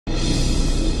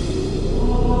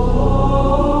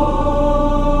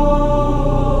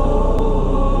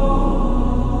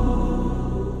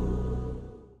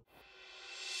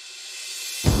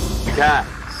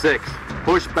6,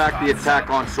 push back the attack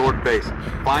on sword base.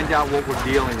 Find out what we're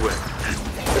dealing with.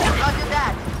 Roger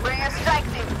that. Bring your strike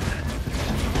team.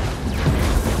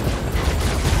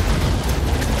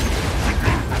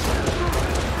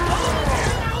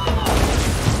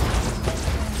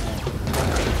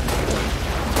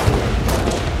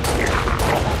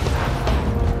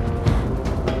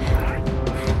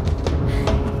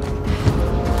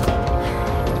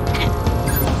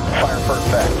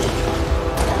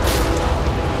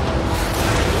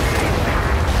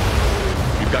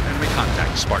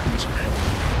 Spartans.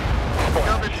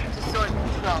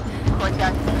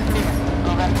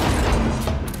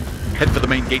 Head for the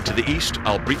main gate to the east.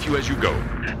 I'll brief you as you go.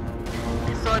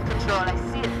 Sword control, I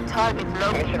see a target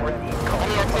located.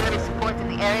 Any artillery support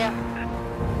in the area?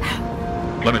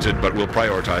 Limited, but we'll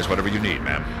prioritize whatever you need,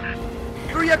 ma'am.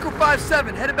 3 Echo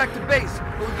 5-7, headed back to base,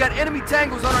 but we've got enemy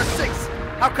tangos on our 6.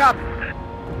 How copy?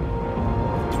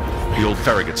 The old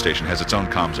Farragut station has its own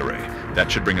comms array.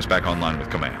 That should bring us back online with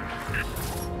command.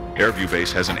 Airview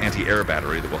base has an anti-air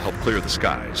battery that will help clear the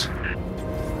skies.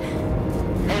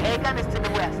 AA gun is to the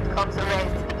west, comms array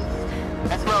is to the east.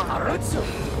 That's well. Arutsu!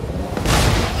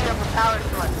 Need up a power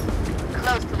source,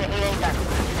 close to the AA gun.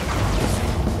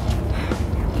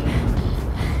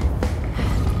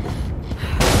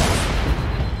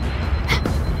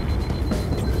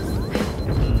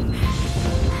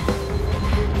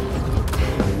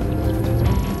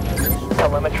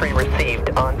 Telemetry received,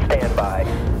 on standby.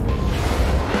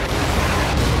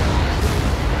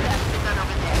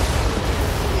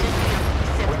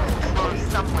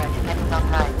 Somewhere to get it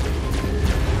online.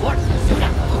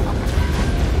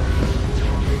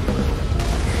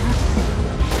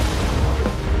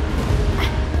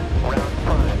 Round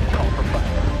 5, call for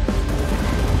fire.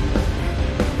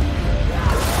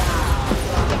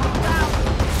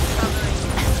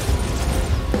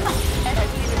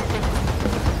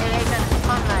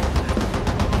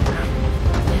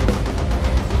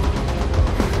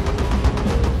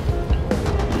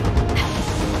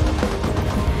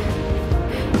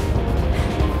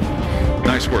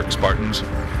 Nice work, Spartans.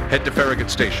 Head to Farragut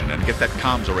Station and get that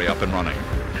comms array up and running.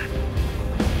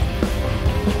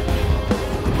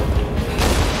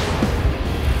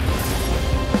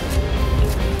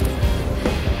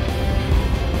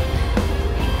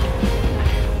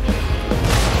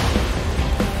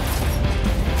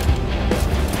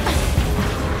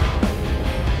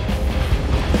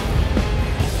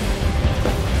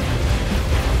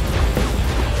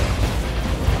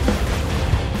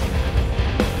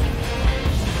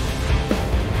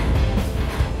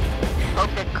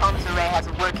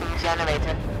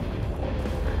 Generator.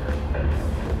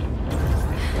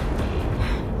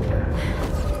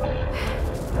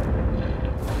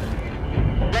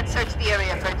 Let's search the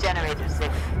area for a generator, 6.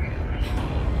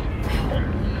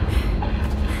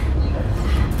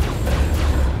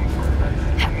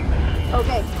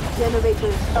 Okay, generator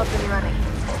is up and running.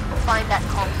 Find that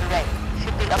comms array.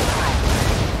 Should be up high.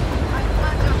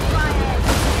 I'm under fire!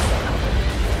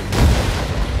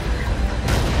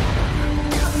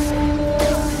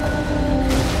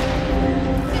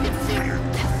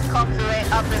 Comms array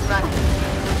up and running.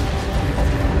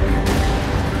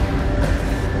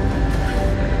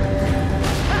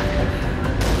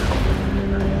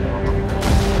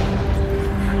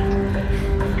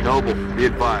 Noble, be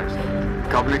advised.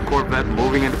 Covenant Corvette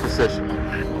moving into position.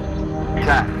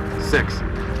 Cat, 6,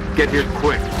 get here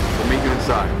quick. We'll meet you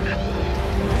inside.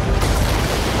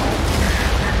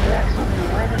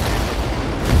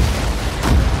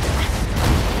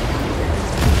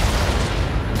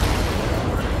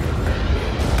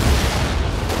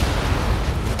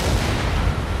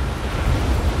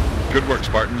 Good work,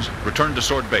 Spartans. Return to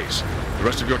Sword Base. The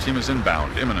rest of your team is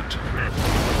inbound, imminent.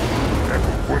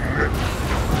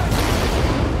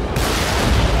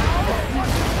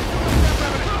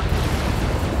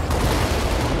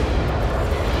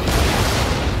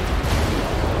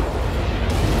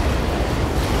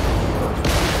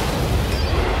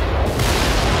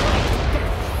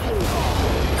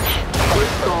 We're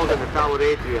stalled in the Tower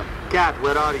Atrium. Cat,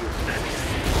 where are you?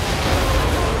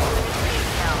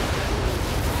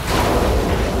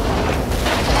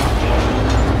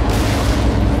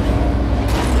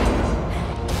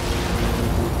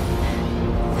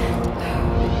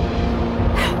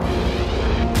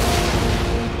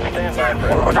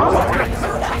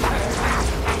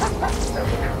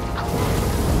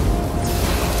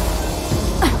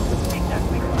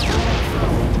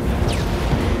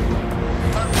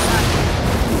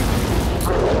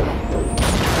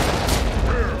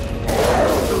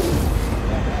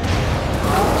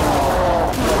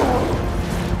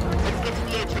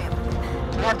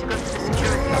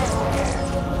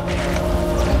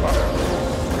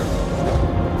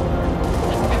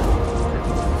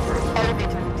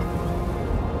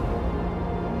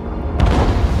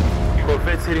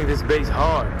 hitting this base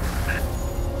hard.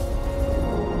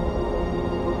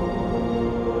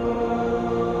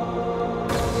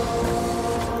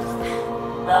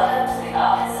 Welcome to the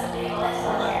Office of Naval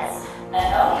Intelligence.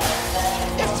 An ONI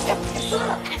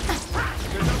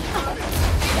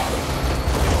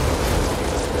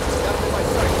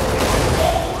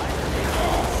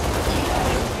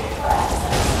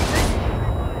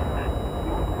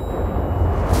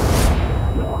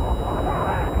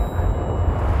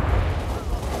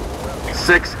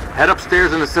Six, head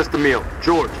upstairs and assist the meal.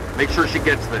 George, make sure she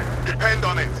gets there. Depend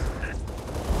on it.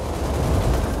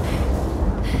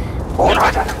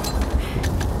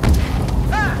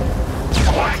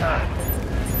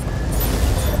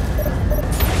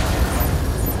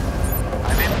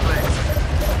 I'm in place.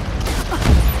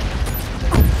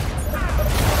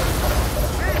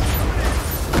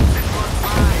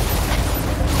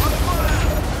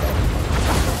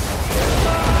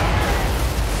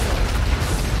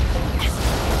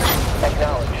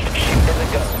 Acknowledged. Shoot in the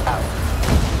gun. Out.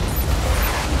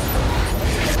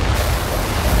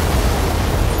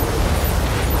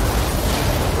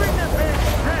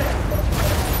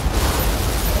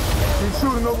 He's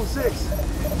shooting over 6.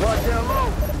 Right down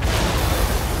low.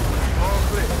 All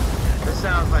clear. That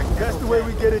sounds like That's the way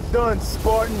we get it done,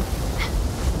 Spartan.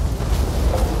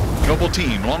 Noble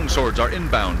team, longswords are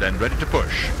inbound and ready to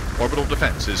push. Orbital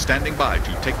defense is standing by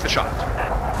to take the shot.